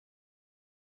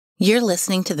You're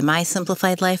listening to the My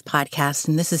Simplified Life podcast,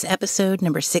 and this is episode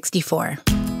number 64.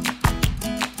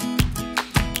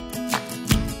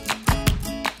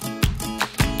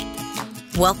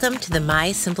 Welcome to the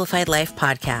My Simplified Life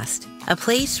podcast, a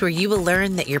place where you will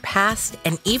learn that your past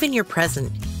and even your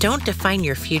present don't define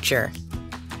your future.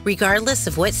 Regardless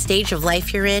of what stage of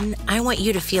life you're in, I want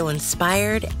you to feel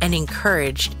inspired and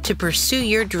encouraged to pursue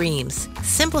your dreams,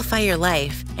 simplify your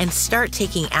life, and start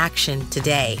taking action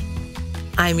today.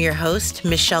 I'm your host,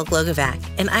 Michelle Glogovac,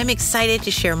 and I'm excited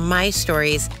to share my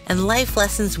stories and life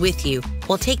lessons with you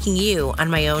while taking you on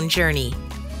my own journey.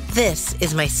 This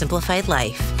is My Simplified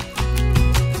Life.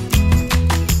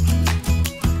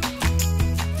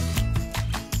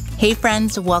 Hey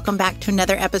friends, welcome back to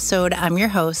another episode. I'm your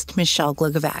host, Michelle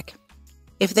Glogovac.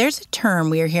 If there's a term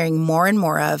we are hearing more and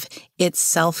more of, it's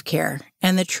self-care.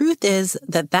 And the truth is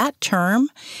that term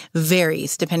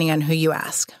varies depending on who you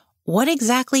ask. What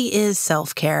exactly is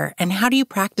self-care and how do you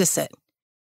practice it?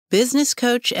 Business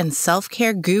coach and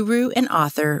self-care guru and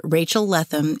author Rachel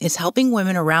Letham is helping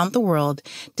women around the world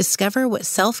discover what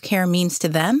self-care means to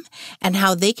them and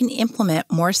how they can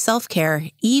implement more self-care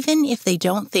even if they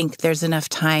don't think there's enough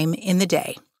time in the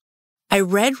day. I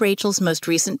read Rachel's most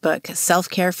recent book,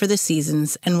 Self-Care for the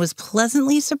Seasons, and was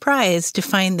pleasantly surprised to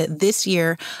find that this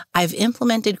year I've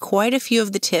implemented quite a few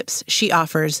of the tips she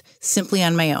offers simply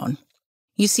on my own.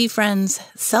 You see, friends,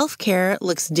 self-care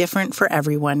looks different for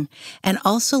everyone and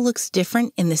also looks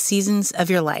different in the seasons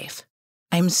of your life.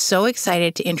 I'm so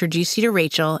excited to introduce you to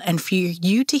Rachel and for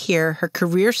you to hear her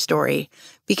career story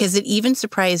because it even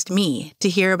surprised me to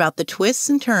hear about the twists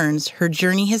and turns her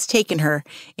journey has taken her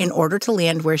in order to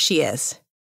land where she is.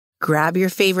 Grab your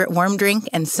favorite warm drink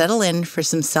and settle in for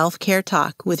some self-care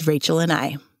talk with Rachel and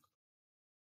I.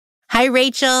 Hi,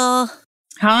 Rachel.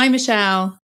 Hi,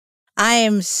 Michelle. I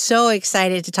am so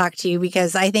excited to talk to you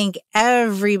because I think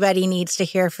everybody needs to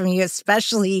hear from you,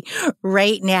 especially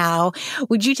right now.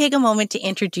 Would you take a moment to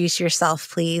introduce yourself,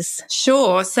 please?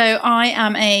 Sure. So I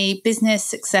am a business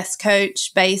success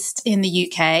coach based in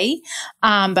the UK,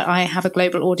 but I have a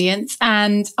global audience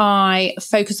and I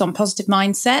focus on positive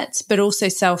mindset, but also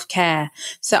self-care.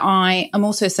 So I am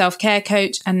also a self-care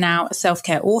coach and now a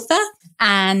self-care author.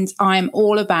 And I'm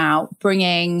all about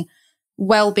bringing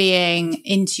well-being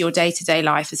into your day-to-day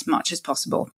life as much as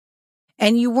possible.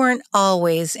 And you weren't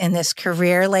always in this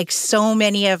career like so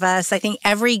many of us. I think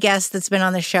every guest that's been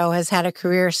on the show has had a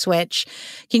career switch.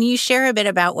 Can you share a bit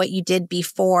about what you did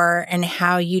before and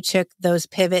how you took those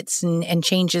pivots and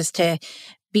changes to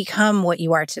become what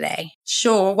you are today?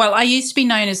 Sure. Well, I used to be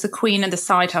known as the queen of the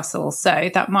side hustle, so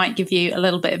that might give you a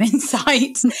little bit of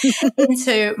insight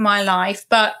into my life.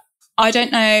 But I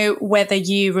don't know whether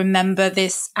you remember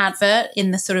this advert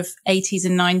in the sort of 80s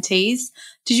and 90s.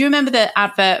 Did you remember the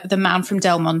advert, The Man from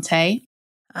Del Monte?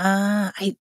 Not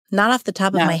off the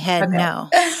top of my head, okay. No.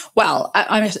 Well,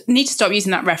 I need to stop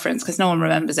using that reference because no one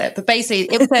remembers it. But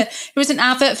basically, it was an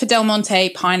advert for Del Monte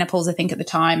pineapples, I think, at the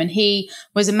time. And he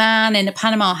was a man in a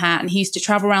Panama hat and he used to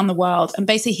travel around the world. And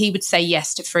basically, he would say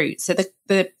yes to fruit. So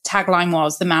the tagline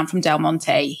was, The Man from Del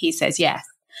Monte, he says yes.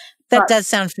 That does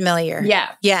sound familiar.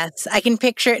 Yeah. Yes. I can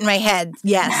picture it in my head.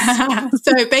 Yes.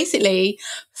 So basically,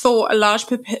 for a large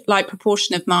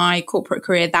proportion of my corporate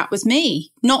career, that was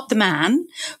me, not the man.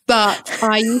 But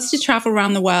I used to travel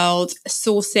around the world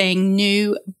sourcing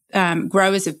new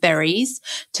growers of berries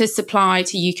to supply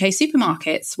to UK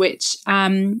supermarkets, which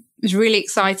was really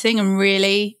exciting and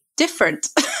really different.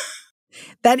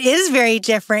 That is very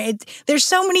different. There's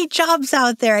so many jobs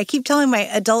out there. I keep telling my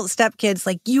adult stepkids,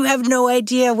 like, you have no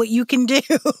idea what you can do.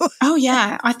 Oh,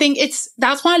 yeah. I think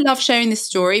that's why I love sharing this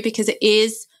story because it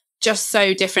is just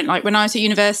so different. Like when I was at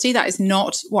university, that is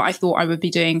not what I thought I would be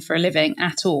doing for a living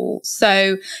at all.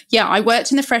 So yeah, I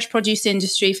worked in the fresh produce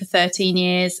industry for 13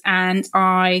 years and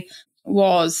I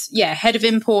was, head of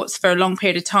imports for a long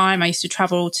period of time. I used to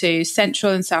travel to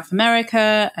Central and South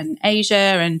America and Asia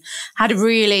and had a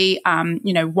really,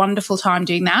 wonderful time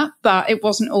doing that. But it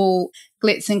wasn't all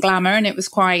glitz and glamour and it was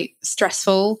quite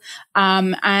stressful.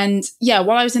 While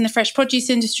I was in the fresh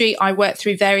produce industry, I worked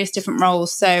through various different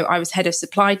roles. So I was head of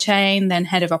supply chain, then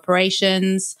head of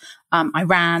operations. I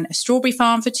ran a strawberry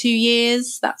farm for 2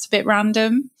 years. That's a bit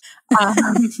random.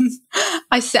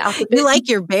 I set up a business. You like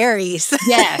your berries.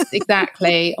 Yes,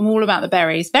 exactly. I'm all about the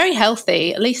berries. Very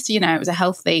healthy. At least, it was a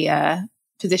healthy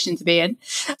position to be in.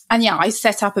 And I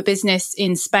set up a business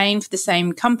in Spain for the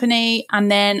same company. And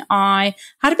then I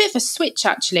had a bit of a switch,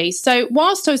 actually. So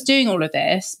whilst I was doing all of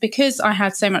this, because I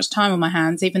had so much time on my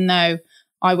hands, even though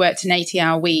I worked an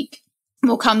 80-hour week,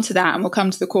 We'll come to that and we'll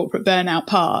come to the corporate burnout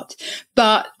part.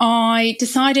 But I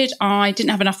decided I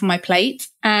didn't have enough on my plate.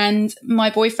 And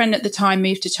my boyfriend at the time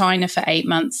moved to China for 8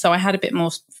 months. So I had a bit more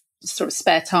sort of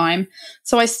spare time.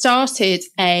 So I started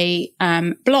a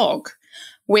blog,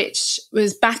 which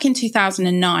was back in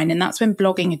 2009. And that's when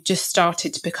blogging had just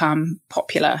started to become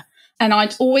popular. And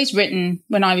I'd always written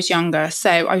when I was younger.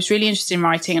 So I was really interested in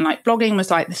writing, and like blogging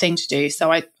was like the thing to do.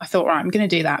 So I thought, right, I'm going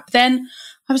to do that. But then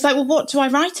I was like, well, what do I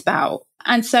write about?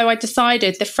 And so I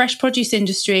decided the fresh produce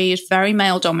industry is very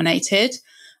male dominated.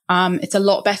 It's a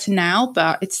lot better now,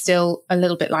 but it's still a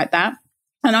little bit like that.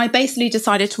 And I basically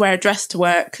decided to wear a dress to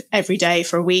work every day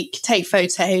for a week, take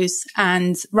photos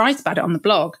and write about it on the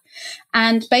blog.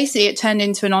 And basically it turned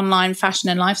into an online fashion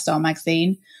and lifestyle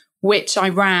magazine, which I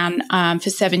ran for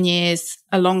 7 years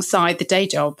alongside the day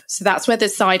job. So that's where the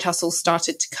side hustle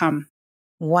started to come.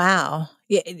 Wow.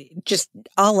 Yeah, just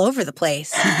all over the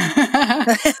place. And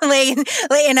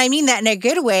I mean that in a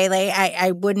good way. Like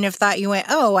I wouldn't have thought you went,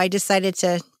 oh, I decided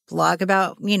to blog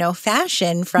about,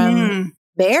 fashion from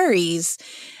berries.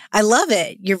 I love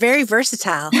it. You're very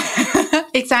versatile.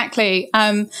 Exactly.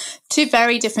 Two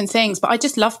very different things, but I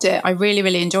just loved it. I really,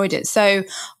 really enjoyed it. So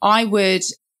I would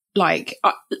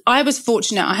I was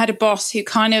fortunate. I had a boss who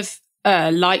kind of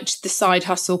liked the side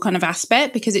hustle kind of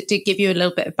aspect because it did give you a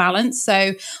little bit of balance.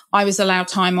 So I was allowed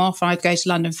time off. I'd go to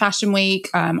London Fashion Week.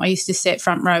 I used to sit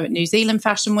front row at New Zealand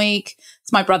Fashion Week. So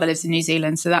my brother lives in New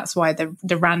Zealand, so that's why the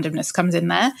randomness comes in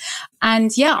there.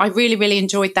 And yeah, I really, really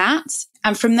enjoyed that.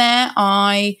 And from there,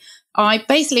 I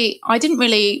didn't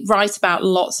really write about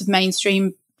lots of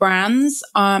mainstream brands.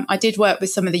 I did work with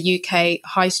some of the UK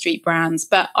high street brands,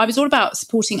 but I was all about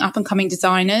supporting up and coming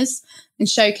designers and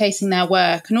showcasing their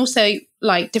work, and also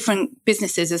like different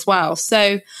businesses as well.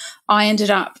 So I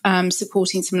ended up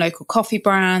supporting some local coffee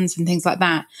brands and things like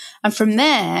that. And from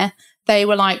there, they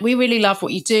were like, we really love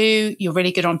what you do. You're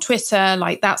really good on Twitter.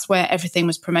 Like that's where everything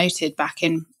was promoted back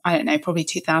in, I don't know, probably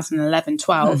 2011,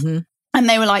 12. Mm-hmm. And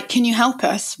they were like, can you help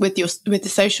us with the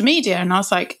social media? And I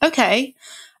was like, okay.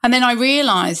 And then I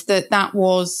realized that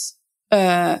was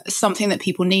something that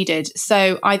people needed.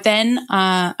 So I then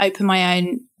opened my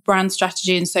own brand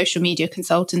strategy and social media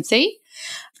consultancy.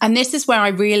 And this is where I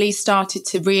really started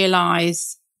to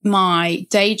realize my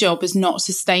day job was not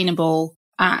sustainable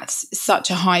at such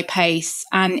a high pace,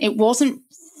 and it wasn't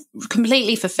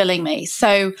completely fulfilling me.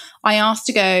 So I asked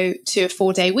to go to a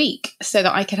 4-day week so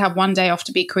that I could have 1 day off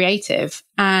to be creative.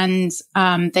 And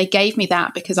they gave me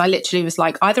that because I literally was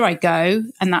like, either I go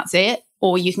and that's it,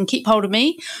 or you can keep hold of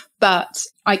me, but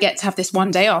I get to have this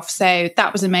 1 day off. So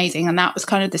that was amazing. And that was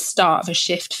kind of the start of a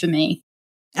shift for me.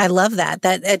 I love that.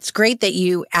 It's great that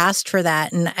you asked for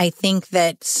that. And I think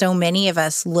that so many of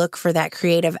us look for that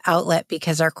creative outlet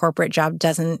because our corporate job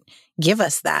doesn't give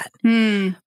us that.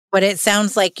 But it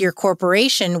sounds like your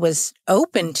corporation was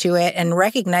open to it and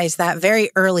recognized that very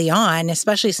early on,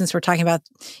 especially since we're talking about,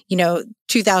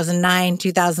 2009,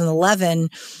 2011,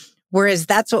 whereas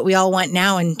that's what we all want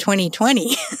now in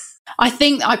 2020. I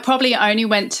think I probably only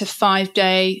went to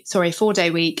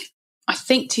 4-day week, I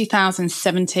think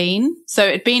 2017. So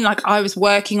it'd been like I was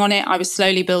working on it. I was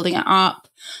slowly building it up.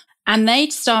 And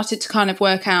they'd started to kind of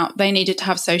work out they needed to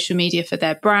have social media for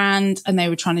their brand, and they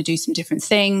were trying to do some different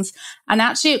things. And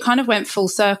actually it kind of went full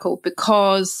circle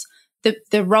because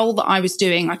the role that I was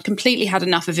doing, I'd completely had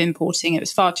enough of importing. It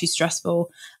was far too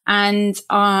stressful. And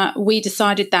we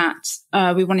decided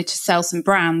that we wanted to sell some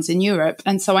brands in Europe.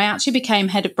 And so I actually became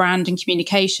head of brand and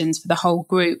communications for the whole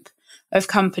group of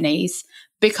companies,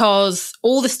 because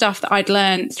all the stuff that I'd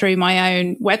learned through my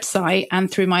own website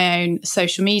and through my own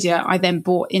social media, I then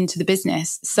brought into the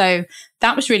business. So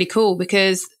that was really cool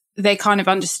because they kind of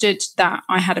understood that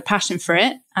I had a passion for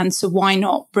it. And so why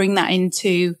not bring that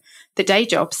into the day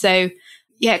job? So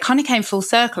yeah, it kind of came full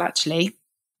circle actually.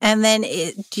 And then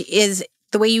is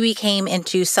the way you became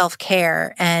into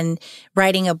self-care and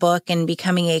writing a book and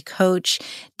becoming a coach,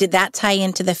 did that tie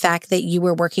into the fact that you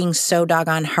were working so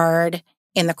doggone hard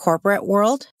in the corporate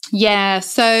world? Yeah.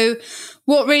 So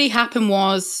what really happened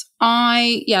was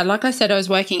like I said, I was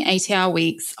working 80-hour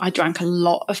weeks. I drank a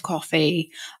lot of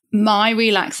coffee. My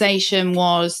relaxation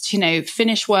was to,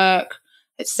 finish work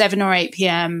at 7 or 8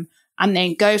 p.m. and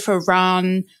then go for a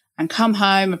run and come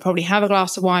home and probably have a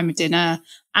glass of wine with dinner.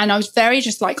 And I was very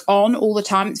just like on all the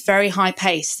time. It's very high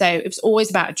paced. So it was always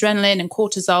about adrenaline and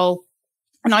cortisol.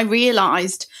 And I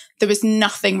realized there was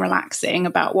nothing relaxing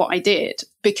about what I did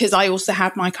because I also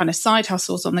had my kind of side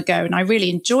hustles on the go and I really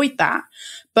enjoyed that.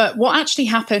 But what actually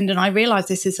happened, and I realized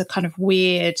this is a kind of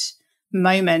weird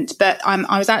moment, but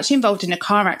I was actually involved in a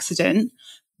car accident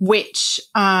which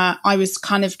I was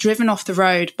kind of driven off the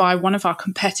road by one of our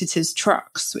competitors'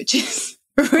 trucks, which is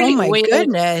really oh my weird.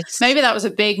 goodness. Maybe that was a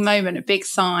big moment, a big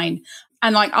sign.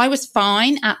 And like, I was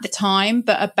fine at the time,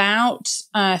 but about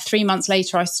 3 months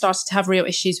later, I started to have real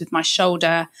issues with my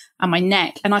shoulder and my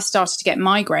neck, and I started to get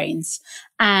migraines.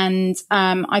 And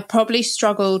I probably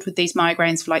struggled with these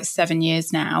migraines for like 7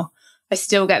 years now. I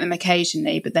still get them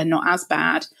occasionally, but they're not as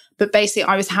bad. But basically,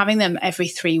 I was having them every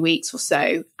 3 weeks or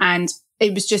so. And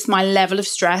it was just, my level of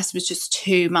stress was just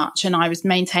too much. And I was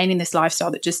maintaining this lifestyle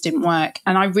that just didn't work.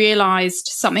 And I realized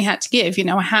something had to give. You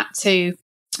know, I had to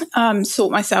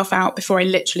sort myself out before I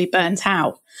literally burnt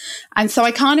out. And so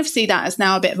I kind of see that as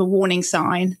now a bit of a warning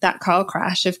sign, that car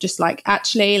crash, of just like,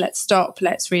 actually, let's stop,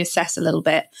 let's reassess a little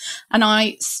bit. And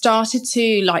I started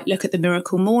to like look at the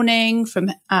Miracle Morning from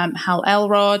Hal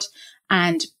Elrod,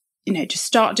 and, you know, just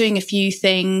start doing a few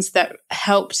things that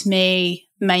helped me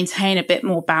maintain a bit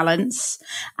more balance.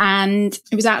 And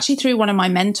it was actually through one of my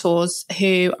mentors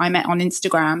who I met on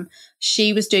Instagram.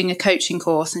 She was doing a coaching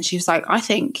course, and she was like, I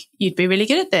think you'd be really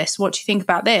good at this. What do you think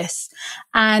about this?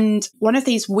 And one of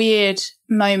these weird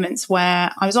moments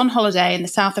where I was on holiday in the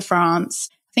south of France,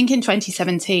 I think in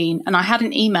 2017, and I had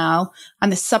an email, and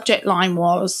the subject line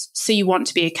was, so you want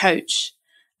to be a coach?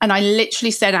 And I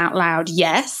literally said out loud,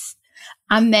 yes.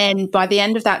 And then by the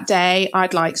end of that day,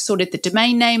 I'd like sorted the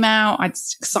domain name out. I'd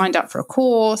signed up for a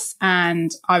course,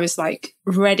 and I was like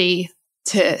ready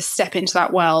to step into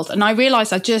that world. And I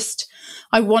realized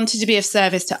I wanted to be of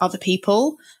service to other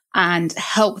people and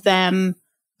help them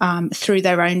through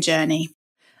their own journey.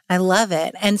 I love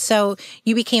it. And so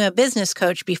you became a business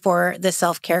coach before the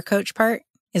self-care coach part.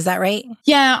 Is that right?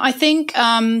 Yeah, I think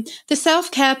the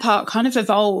self-care part kind of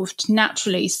evolved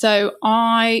naturally. So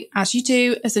I, as you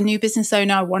do as a new business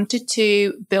owner, I wanted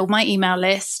to build my email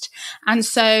list. And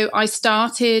so I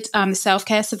started the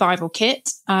Self-Care Survival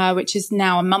Kit, which is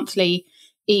now a monthly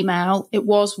email. It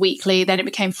was weekly, then it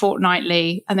became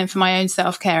fortnightly. And then for my own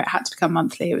self-care, it had to become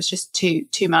monthly. It was just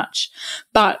too much.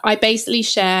 But I basically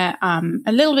share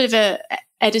a little bit of a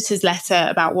editor's letter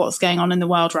about what's going on in the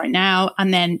world right now,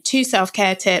 and then 2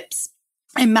 self-care tips,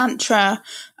 a mantra,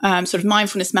 sort of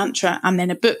mindfulness mantra, and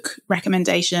then a book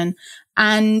recommendation.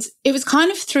 And it was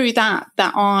kind of through that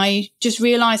I just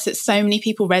realized that so many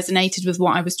people resonated with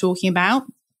what I was talking about,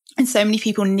 and so many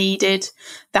people needed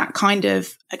that kind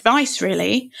of advice,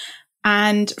 really.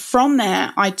 And from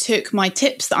there, I took my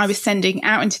tips that I was sending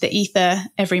out into the ether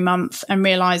every month, and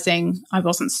realizing I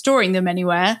wasn't storing them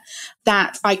anywhere,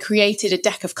 that I created a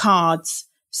deck of cards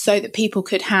so that people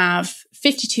could have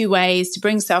 52 ways to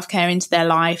bring self-care into their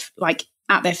life, like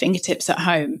at their fingertips at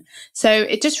home. So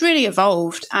it just really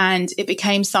evolved, and it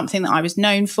became something that I was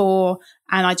known for,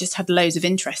 and I just had loads of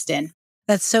interest in.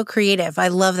 That's so creative. I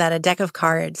love that, a deck of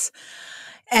cards.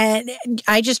 And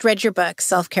I just read your book,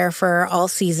 Self-Care for All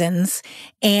Seasons.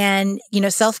 And, you know,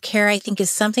 self-care, I think, is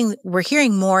something we're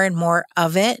hearing more and more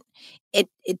of it. It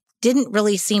didn't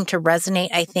really seem to resonate,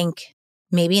 I think,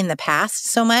 maybe in the past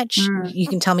so much. You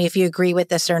can tell me if you agree with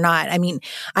this or not. I mean,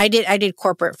 I did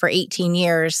corporate for 18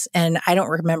 years, and I don't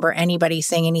remember anybody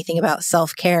saying anything about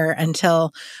self-care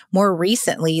until more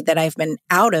recently that I've been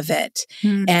out of it.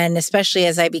 And especially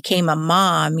as I became a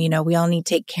mom, you know, we all need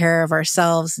to take care of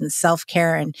ourselves and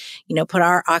self-care, and, you know, put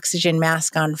our oxygen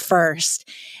mask on first.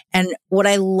 And what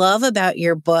I love about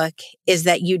your book is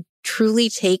that you truly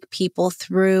take people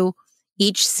through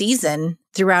each season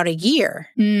throughout a year.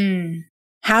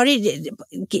 How can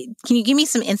you give me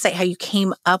some insight how you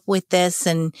came up with this?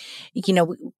 And, you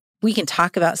know, we can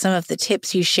talk about some of the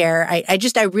tips you share. I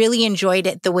really enjoyed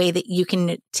it, the way that you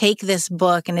can take this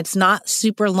book, and it's not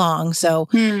super long. So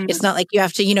it's not like you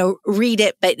have to, you know, read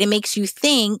it, but it makes you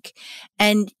think,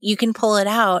 and you can pull it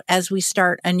out as we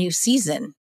start a new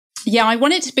season. Yeah, I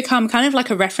want it to become kind of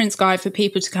like a reference guide for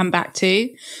people to come back to.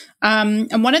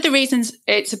 And one of the reasons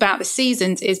it's about the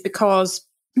seasons is because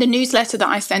the newsletter that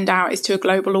I send out is to a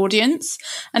global audience.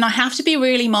 And I have to be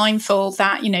really mindful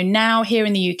that, you know, now here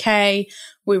in the UK,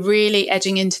 we're really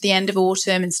edging into the end of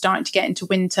autumn and starting to get into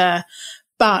winter.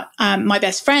 But my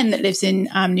best friend that lives in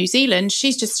New Zealand,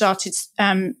 she's just started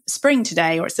spring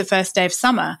today, or it's the first day of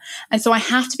summer. And so I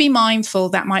have to be mindful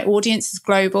that my audience is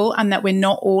global, and that we're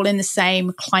not all in the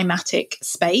same climatic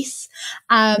space.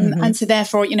 And so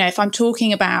therefore, you know, if I'm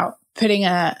talking about putting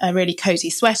a really cozy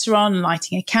sweater on and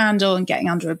lighting a candle and getting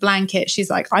under a blanket, she's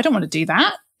like, I don't want to do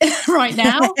that right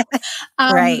now.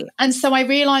 Right. And so I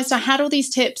realized I had all these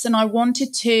tips, and I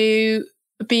wanted to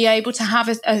be able to have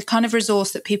a kind of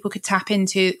resource that people could tap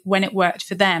into when it worked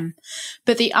for them.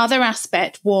 But the other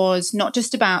aspect was not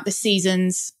just about the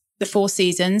seasons, the 4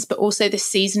 seasons, but also the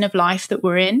season of life that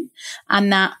we're in.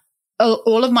 And that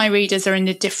all of my readers are in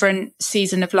a different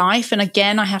season of life. And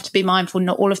again, I have to be mindful,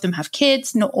 not all of them have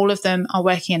kids, not all of them are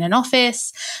working in an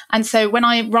office. And so when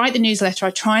I write the newsletter,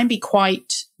 I try and be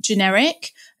quite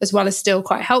generic as well as still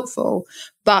quite helpful.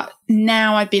 But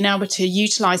now I've been able to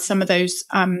utilize some of those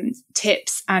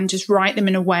tips and just write them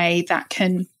in a way that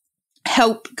can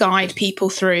help guide people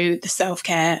through the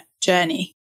self-care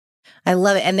journey. I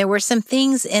love it. And there were some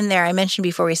things in there I mentioned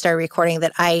before we started recording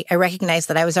that I recognized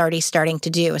that I was already starting to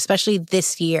do, especially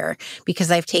this year, because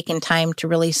I've taken time to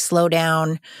really slow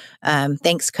down.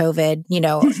 Thanks, COVID.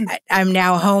 I'm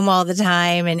now home all the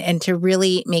time and to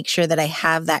really make sure that I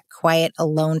have that quiet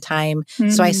alone time.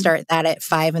 So I start that at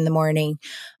 5 a.m.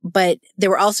 But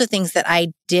there were also things that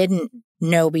I didn't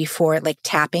know before, like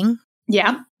tapping.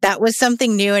 Yeah. That was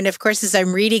something new. And of course, as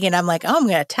I'm reading it, I'm like, oh, I'm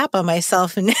going to tap on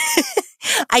myself. And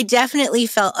I definitely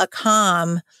felt a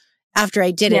calm after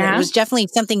I did it. It was definitely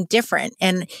something different.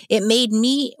 And it made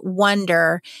me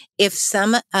wonder if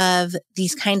some of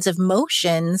these kinds of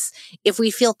motions, if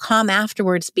we feel calm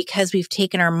afterwards because we've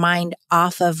taken our mind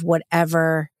off of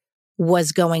whatever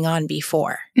was going on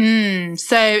before.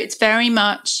 So it's very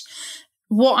much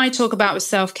what I talk about with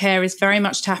self-care is very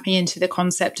much tapping into the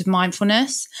concept of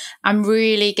mindfulness and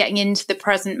really getting into the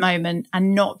present moment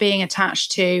and not being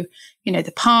attached to,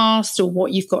 the past or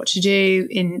what you've got to do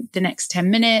in the next 10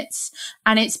 minutes.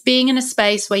 And it's being in a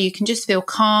space where you can just feel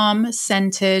calm,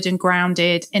 centered and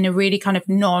grounded in a really kind of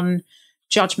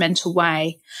non-judgmental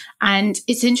way. And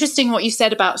it's interesting what you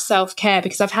said about self-care,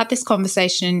 because I've had this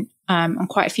conversation on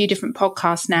quite a few different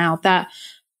podcasts now that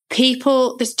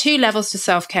there's 2 levels to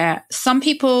self-care. Some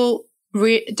people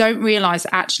don't realize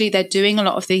that actually they're doing a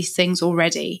lot of these things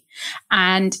already.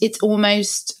 And it's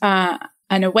almost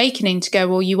an awakening to go,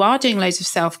 well, you are doing loads of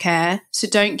self-care. So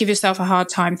don't give yourself a hard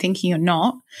time thinking you're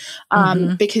not,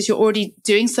 because you're already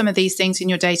doing some of these things in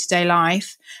your day-to-day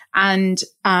life. And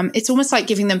it's almost like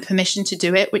giving them permission to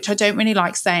do it, which I don't really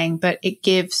like saying, but it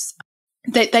gives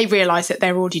they realize that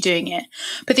they're already doing it.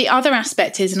 But the other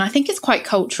aspect is, and I think it's quite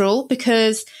cultural,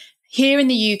 because here in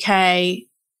the UK,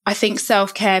 I think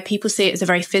self-care, people see it as a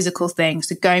very physical thing.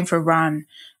 So going for a run,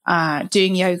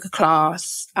 doing yoga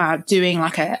class, doing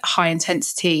like a high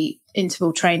intensity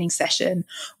interval training session.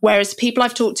 Whereas people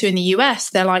I've talked to in the US,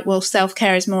 they're like, well,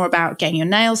 self-care is more about getting your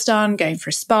nails done, going for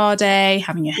a spa day,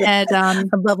 having your hair done.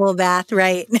 A bubble bath,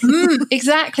 right?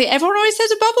 Exactly. Everyone always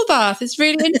says a bubble bath. It's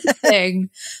really interesting.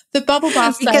 The bubble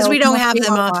bath. Because we don't have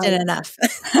them often enough.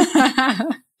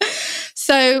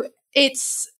 So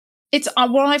it's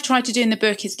what I've tried to do in the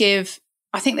book is give,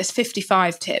 I think there's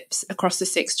 55 tips across the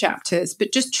 6 chapters,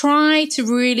 but just try to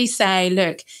really say,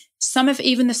 look, some of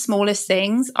even the smallest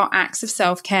things are acts of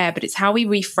self-care, but it's how we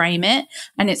reframe it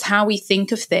and it's how we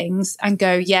think of things and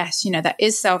go, yes, that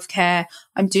is self-care.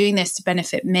 I'm doing this to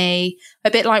benefit me. A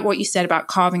bit like what you said about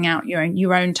carving out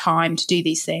your own time to do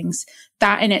these things.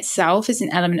 That in itself is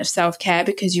an element of self-care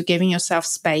because you're giving yourself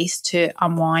space to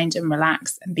unwind and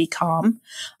relax and be calm.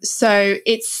 So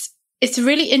it's a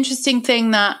really interesting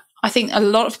thing that I think a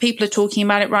lot of people are talking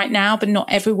about it right now, but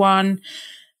not everyone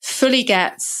fully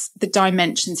gets the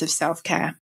dimensions of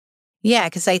self-care. Yeah,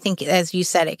 because I think, as you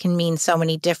said, it can mean so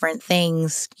many different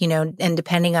things, and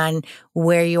depending on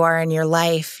where you are in your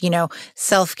life,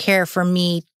 self-care for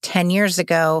me 10 years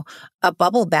ago, a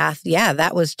bubble bath, yeah,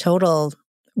 that was total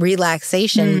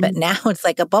relaxation, but now it's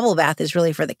like a bubble bath is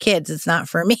really for the kids. It's not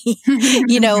for me,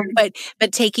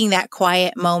 but taking that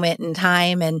quiet moment in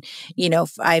time. And,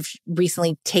 I've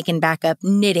recently taken back up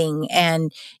knitting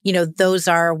and, those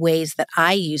are ways that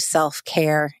I use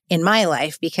self-care in my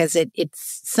life because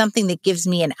it's something that gives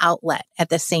me an outlet at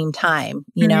the same time,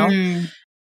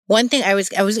 One thing I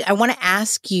want to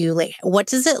ask you, like, what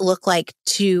does it look like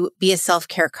to be a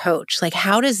self-care coach? Like,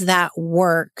 how does that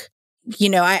work?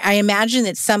 I imagine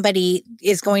that somebody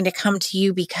is going to come to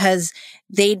you because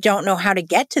they don't know how to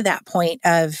get to that point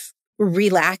of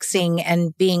relaxing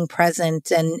and being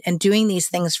present and doing these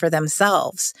things for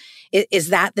themselves. Is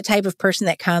that the type of person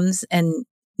that comes and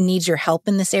needs your help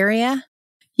in this area?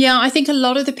 Yeah, I think a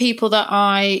lot of the people that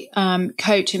I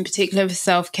coach in particular with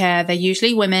self-care, they're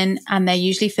usually women and they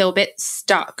usually feel a bit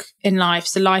stuck in life.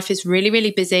 So life is really,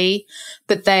 really busy,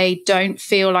 but they don't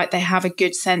feel like they have a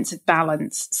good sense of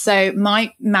balance. So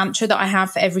my mantra that I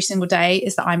have for every single day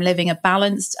is that I'm living a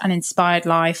balanced and inspired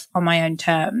life on my own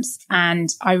terms.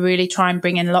 And I really try and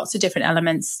bring in lots of different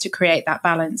elements to create that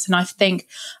balance. And I think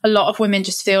a lot of women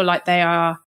just feel like they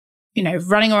are,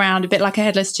 running around a bit like a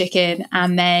headless chicken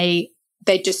and they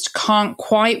just can't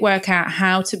quite work out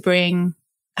how to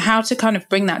kind of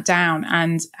bring that down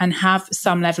and have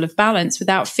some level of balance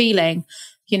without feeling,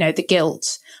 the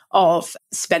guilt of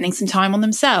spending some time on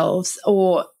themselves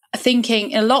or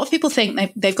thinking, a lot of people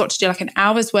think they've got to do like an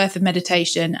hour's worth of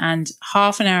meditation and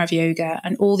half an hour of yoga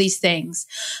and all these things.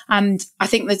 And I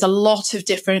think there's a lot of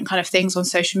different kind of things on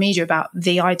social media about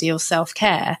the ideal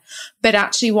self-care. But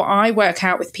actually what I work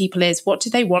out with people is, what do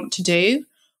they want to do?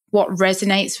 What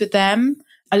resonates with them?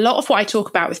 A lot of what I talk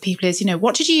about with people is,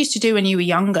 what did you used to do when you were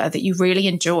younger that you really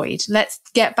enjoyed? Let's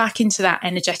get back into that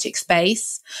energetic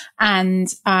space and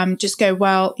just go,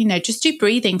 well, just do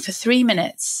breathing for 3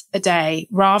 minutes a day,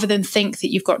 rather than think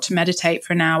that you've got to meditate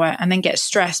for an hour and then get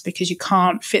stressed because you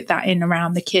can't fit that in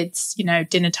around the kids,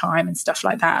 dinner time and stuff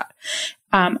like that.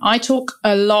 I talk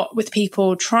a lot with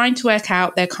people trying to work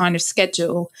out their kind of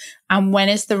schedule and when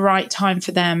is the right time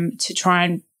for them to try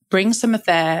and bring some of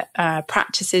their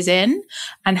practices in,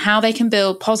 and how they can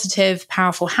build positive,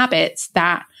 powerful habits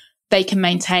that they can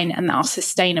maintain and that are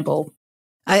sustainable.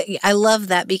 I love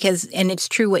that because, and it's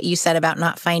true what you said about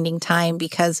not finding time,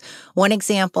 because one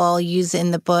example I'll use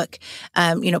in the book,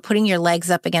 putting your legs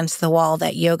up against the wall,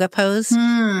 that yoga pose.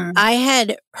 I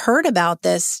had heard about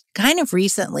this kind of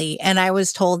recently, and I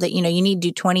was told that, you need to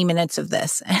do 20 minutes of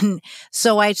this. And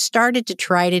so I started to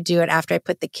try to do it after I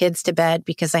put the kids to bed,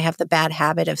 because I have the bad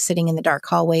habit of sitting in the dark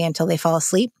hallway until they fall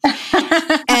asleep.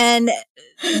 And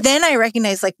then I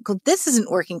recognized, this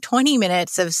isn't working. 20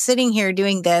 minutes of sitting here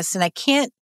doing this, and I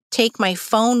can't take my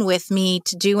phone with me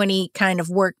to do any kind of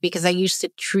work, because I used to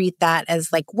treat that as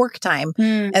work time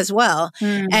as well.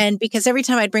 And because every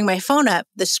time I'd bring my phone up,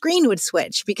 the screen would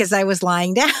switch because I was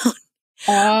lying down.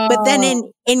 Oh. But then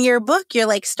in your book,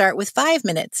 you're start with 5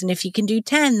 minutes. And if you can do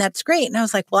 10, that's great. And I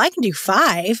was well, I can do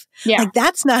 5. Yeah.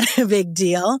 That's not a big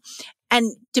deal.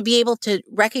 And to be able to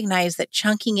recognize that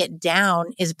chunking it down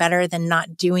is better than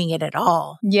not doing it at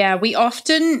all. Yeah, we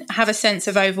often have a sense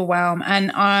of overwhelm. And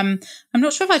I'm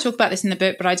not sure if I talk about this in the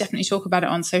book, but I definitely talk about it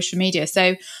on social media.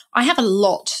 So I have a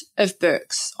lot of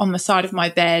books on the side of my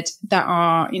bed that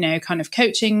are, kind of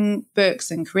coaching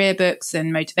books and career books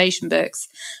and motivation books.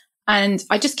 And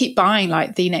I just keep buying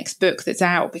the next book that's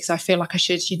out because I feel like I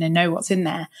should, know what's in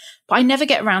there. But I never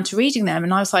get around to reading them.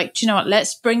 And I was like, do you know what?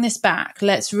 Let's bring this back.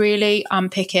 Let's really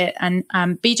unpick it. And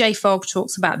BJ Fogg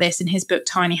talks about this in his book,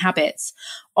 Tiny Habits,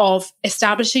 of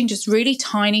establishing just really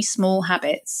tiny, small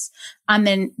habits and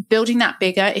then building that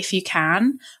bigger if you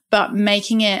can, but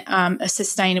making it a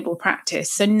sustainable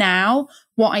practice. So now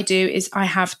what I do is I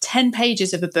have 10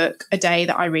 pages of a book a day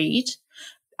that I read.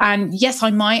 And yes,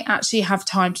 I might actually have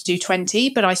time to do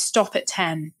 20, but I stop at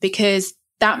 10 because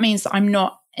that means that I'm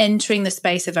not entering the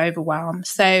space of overwhelm.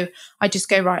 So I just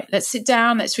go, right, let's sit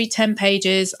down, let's read 10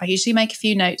 pages. I usually make a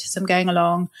few notes as I'm going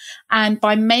along. And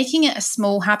by making it a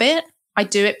small habit, I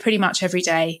do it pretty much every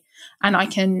day. And I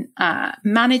can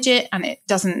manage it and it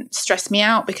doesn't stress me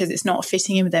out because it's not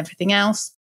fitting in with everything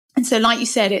else. And so like you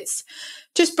said, it's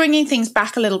just bringing things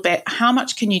back a little bit. How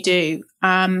much can you do?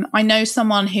 I know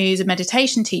someone who's a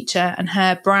meditation teacher and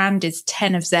her brand is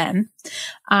 10 of Zen.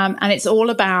 And it's all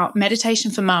about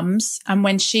meditation for mums. And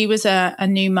when she was a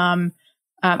new mum,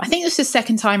 I think this was the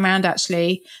second time round,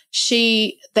 actually,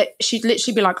 she'd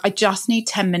literally be like, I just need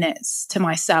 10 minutes to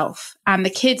myself. And the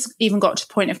kids even got to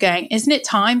the point of going, isn't it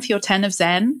time for your 10 of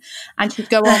Zen? And she'd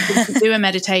go off and do a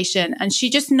meditation. And she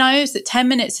just knows that 10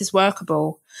 minutes is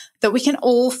workable, that we can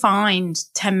all find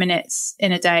 10 minutes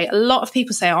in a day. A lot of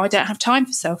people say, oh, I don't have time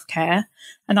for self-care.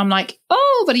 And I'm like,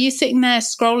 oh, but are you sitting there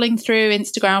scrolling through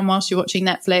Instagram whilst you're watching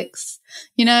Netflix?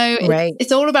 Right.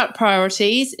 It's all about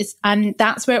priorities. And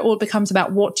that's where it all becomes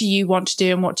about what do you want to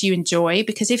do and what do you enjoy?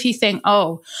 Because if you think,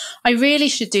 oh, I really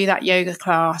should do that yoga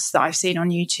class that I've seen on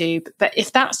YouTube, but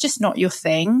if that's just not your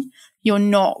thing, you're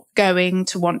not going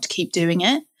to want to keep doing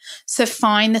it. So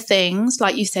find the things,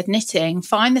 like you said, knitting,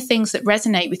 find the things that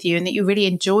resonate with you and that you really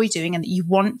enjoy doing and that you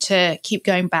want to keep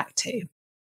going back to.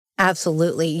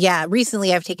 Absolutely. Yeah.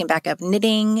 Recently, I've taken back up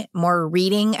knitting, more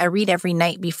reading. I read every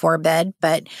night before bed,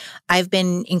 but I've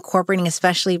been incorporating,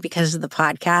 especially because of the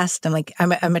podcast.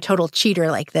 I'm a total cheater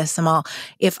like this.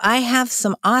 If I have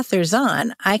some authors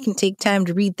on, I can take time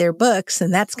to read their books,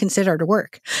 and that's considered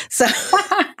work. So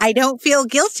I don't feel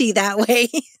guilty that way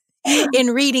in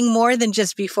reading more than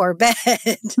just before bed.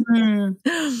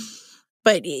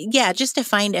 But yeah, just to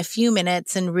find a few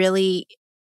minutes and really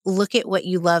look at what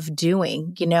you love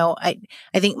doing. I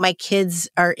think my kids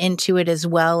are into it as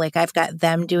well. I've got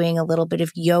them doing a little bit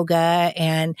of yoga,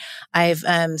 and I've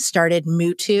started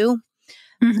Mutu,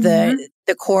 the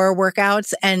core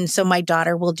workouts. And so my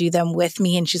daughter will do them with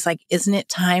me, and she's like, isn't it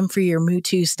time for your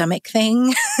Mutu stomach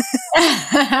thing?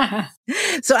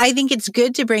 So I think it's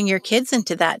good to bring your kids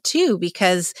into that too,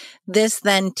 because this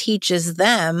then teaches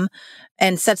them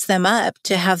and sets them up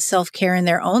to have self-care in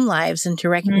their own lives and to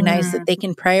recognize that they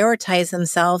can prioritize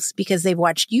themselves because they've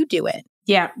watched you do it.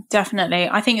 Yeah, definitely.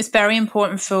 I think it's very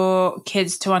important for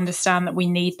kids to understand that we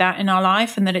need that in our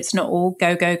life and that it's not all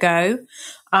go, go, go.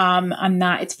 And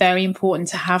that it's very important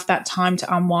to have that time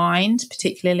to unwind,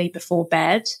 particularly before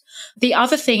bed. The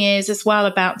other thing is as well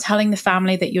about telling the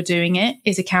family that you're doing it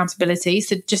is accountability.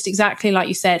 So just exactly like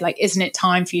you said, like, isn't it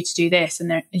time for you to do this?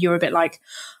 And you're a bit like,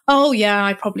 oh yeah,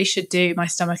 I probably should do my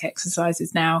stomach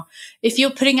exercises now. If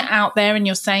you're putting it out there and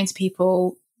you're saying to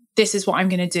people, this is what I'm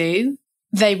going to do,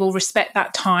 they will respect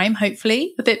that time,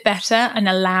 hopefully, a bit better and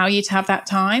allow you to have that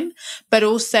time. But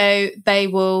also they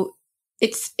will,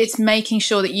 it's making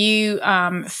sure that you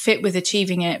fit with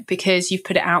achieving it because you've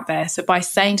put it out there. So by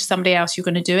saying to somebody else you're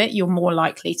going to do it, you're more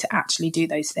likely to actually do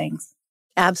those things.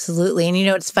 Absolutely. And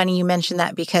it's funny you mentioned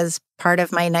that because part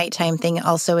of my nighttime thing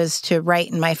also is to write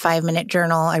in my 5-minute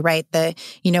journal. I write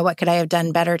what could I have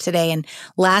done better today? And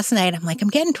last night, I'm like, I'm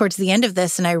getting towards the end of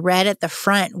this. And I read at the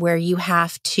front where you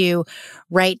have to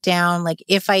write down, like,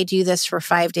 if I do this for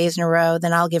 5 days in a row,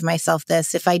 then I'll give myself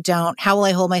this. If I don't, how will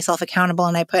I hold myself accountable?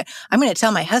 And I put, I'm going to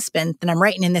tell my husband that I'm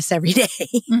writing in this every day.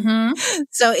 Mm-hmm.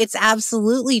 So it's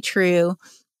absolutely true,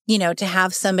 to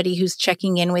have somebody who's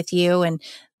checking in with you. And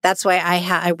that's why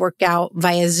I work out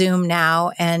via Zoom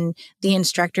now, and the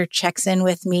instructor checks in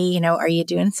with me, are you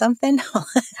doing something?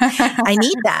 I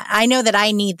need that. I know that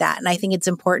I need that. And I think it's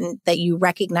important that you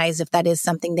recognize if that is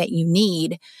something that you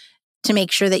need to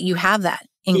make sure that you have that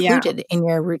included in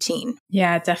your routine.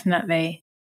 Yeah, definitely.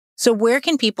 So where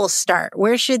can people start?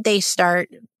 Where should they start?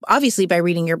 Obviously by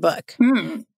reading your book.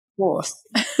 Of course.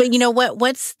 But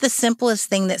what's the simplest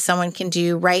thing that someone can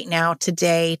do right now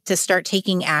today to start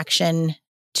taking action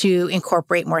to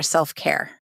incorporate more self-care?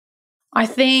 I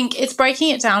think it's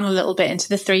breaking it down a little bit into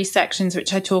the 3 sections,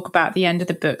 which I talk about at the end of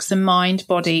the book. So mind,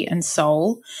 body, and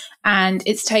soul. And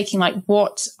it's taking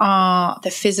what are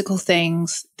the physical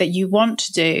things that you want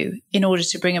to do in order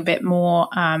to bring a bit more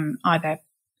either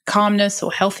calmness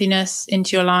or healthiness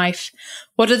into your life?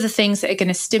 What are the things that are going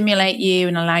to stimulate you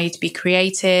and allow you to be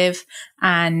creative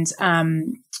and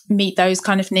meet those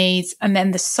kind of needs? And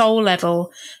then the soul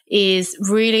level is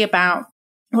really about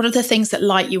what are the things that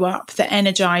light you up, that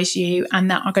energize you,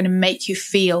 and that are going to make you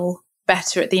feel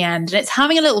better at the end? And it's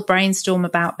having a little brainstorm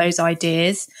about those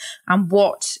ideas and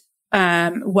what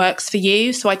works for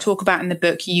you. So I talk about in the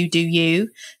book, you do you.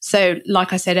 So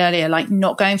like I said earlier,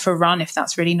 not going for a run if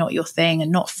that's really not your thing,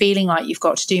 and not feeling like you've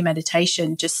got to do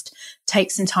meditation. Just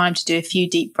take some time to do a few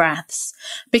deep breaths,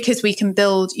 because you can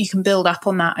build up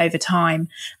on that over time.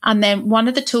 And then one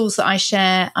of the tools that I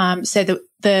share, so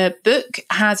the book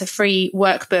has a free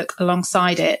workbook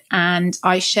alongside it, and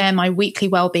I share my weekly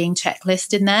wellbeing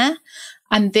checklist in there.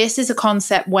 And this is a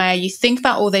concept where you think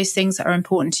about all those things that are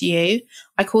important to you.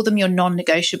 I call them your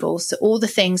non-negotiables. So all the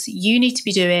things that you need to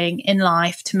be doing in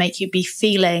life to make you be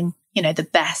feeling, the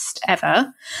best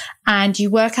ever. And you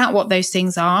work out what those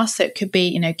things are. So it could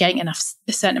be, getting a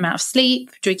certain amount of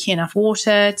sleep, drinking enough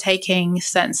water, taking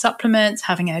certain supplements,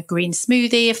 having a green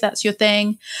smoothie, if that's your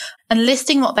thing, and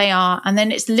listing what they are. And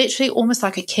then it's literally almost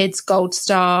like a kid's gold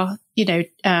star,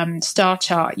 star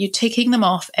chart. You're ticking them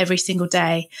off every single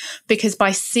day, because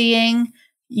by seeing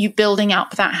you building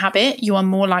up that habit, you are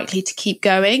more likely to keep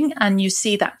going, and you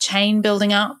see that chain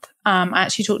building up. I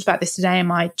actually talked about this today in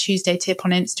my Tuesday tip on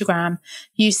Instagram.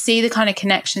 You see the kind of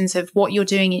connections of what you're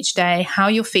doing each day, how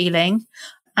you're feeling,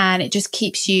 and it just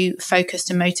keeps you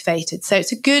focused and motivated. So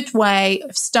it's a good way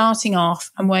of starting off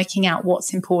and working out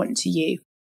what's important to you.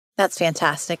 That's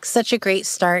fantastic. Such a great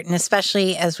start. And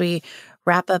especially as we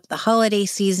wrap up the holiday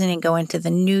season and go into the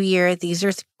new year, these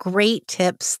are great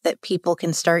tips that people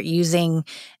can start using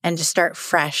and to start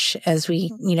fresh as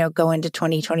we, go into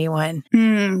 2021.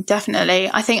 Definitely.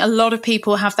 I think a lot of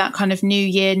people have that kind of new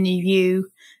year, new you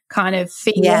kind of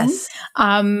feeling. Yes.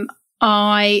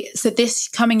 So this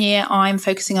coming year, I'm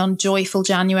focusing on Joyful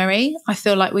January. I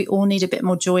feel like we all need a bit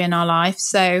more joy in our life.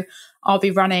 So I'll be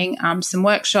running some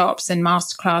workshops and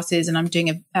masterclasses, and I'm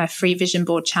doing a free vision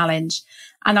board challenge.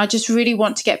 And I just really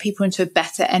want to get people into a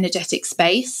better energetic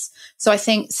space. So I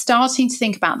think starting to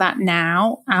think about that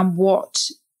now and what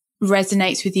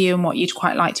resonates with you and what you'd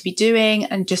quite like to be doing,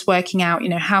 and just working out,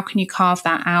 how can you carve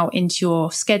that out into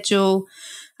your schedule,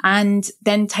 and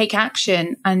then take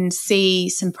action and see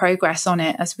some progress on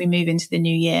it as we move into the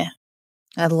new year.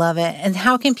 I love it. And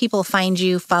how can people find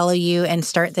you, follow you, and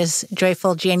start this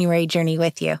Joyful January journey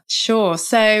with you? Sure.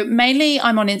 So mainly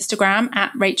I'm on Instagram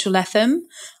at Rachel Letham.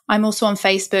 I'm also on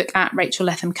Facebook at Rachel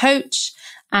Letham Coach.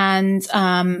 And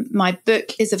my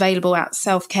book is available at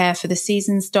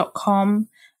selfcarefortheseasons.com.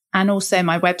 And also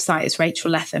my website is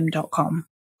rachelletham.com.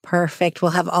 Perfect.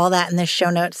 We'll have all that in the show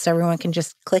notes so everyone can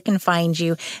just click and find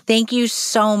you. Thank you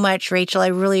so much, Rachel. I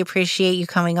really appreciate you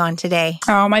coming on today.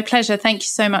 Oh, my pleasure. Thank you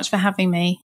so much for having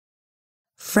me.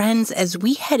 Friends, as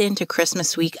we head into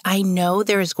Christmas week, I know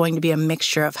there is going to be a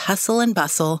mixture of hustle and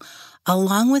bustle,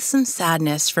 along with some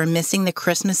sadness for missing the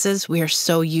Christmases we are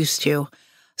so used to.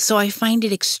 So I find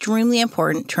it extremely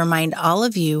important to remind all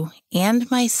of you and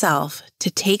myself to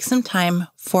take some time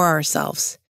for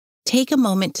ourselves. Take a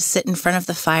moment to sit in front of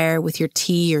the fire with your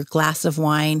tea or glass of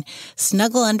wine,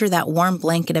 snuggle under that warm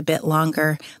blanket a bit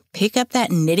longer, pick up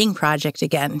that knitting project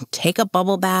again, take a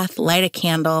bubble bath, light a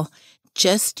candle.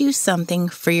 Just do something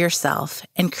for yourself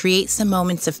and create some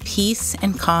moments of peace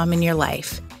and calm in your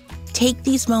life. Take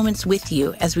these moments with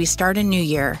you as we start a new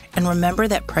year, and remember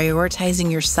that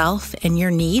prioritizing yourself and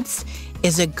your needs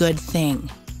is a good thing.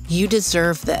 You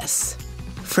deserve this.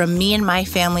 From me and my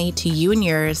family to you and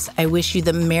yours, I wish you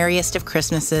the merriest of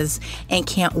Christmases and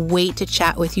can't wait to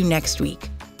chat with you next week.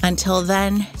 Until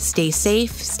then, stay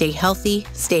safe, stay healthy,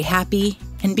 stay happy,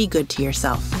 and be good to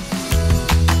yourself.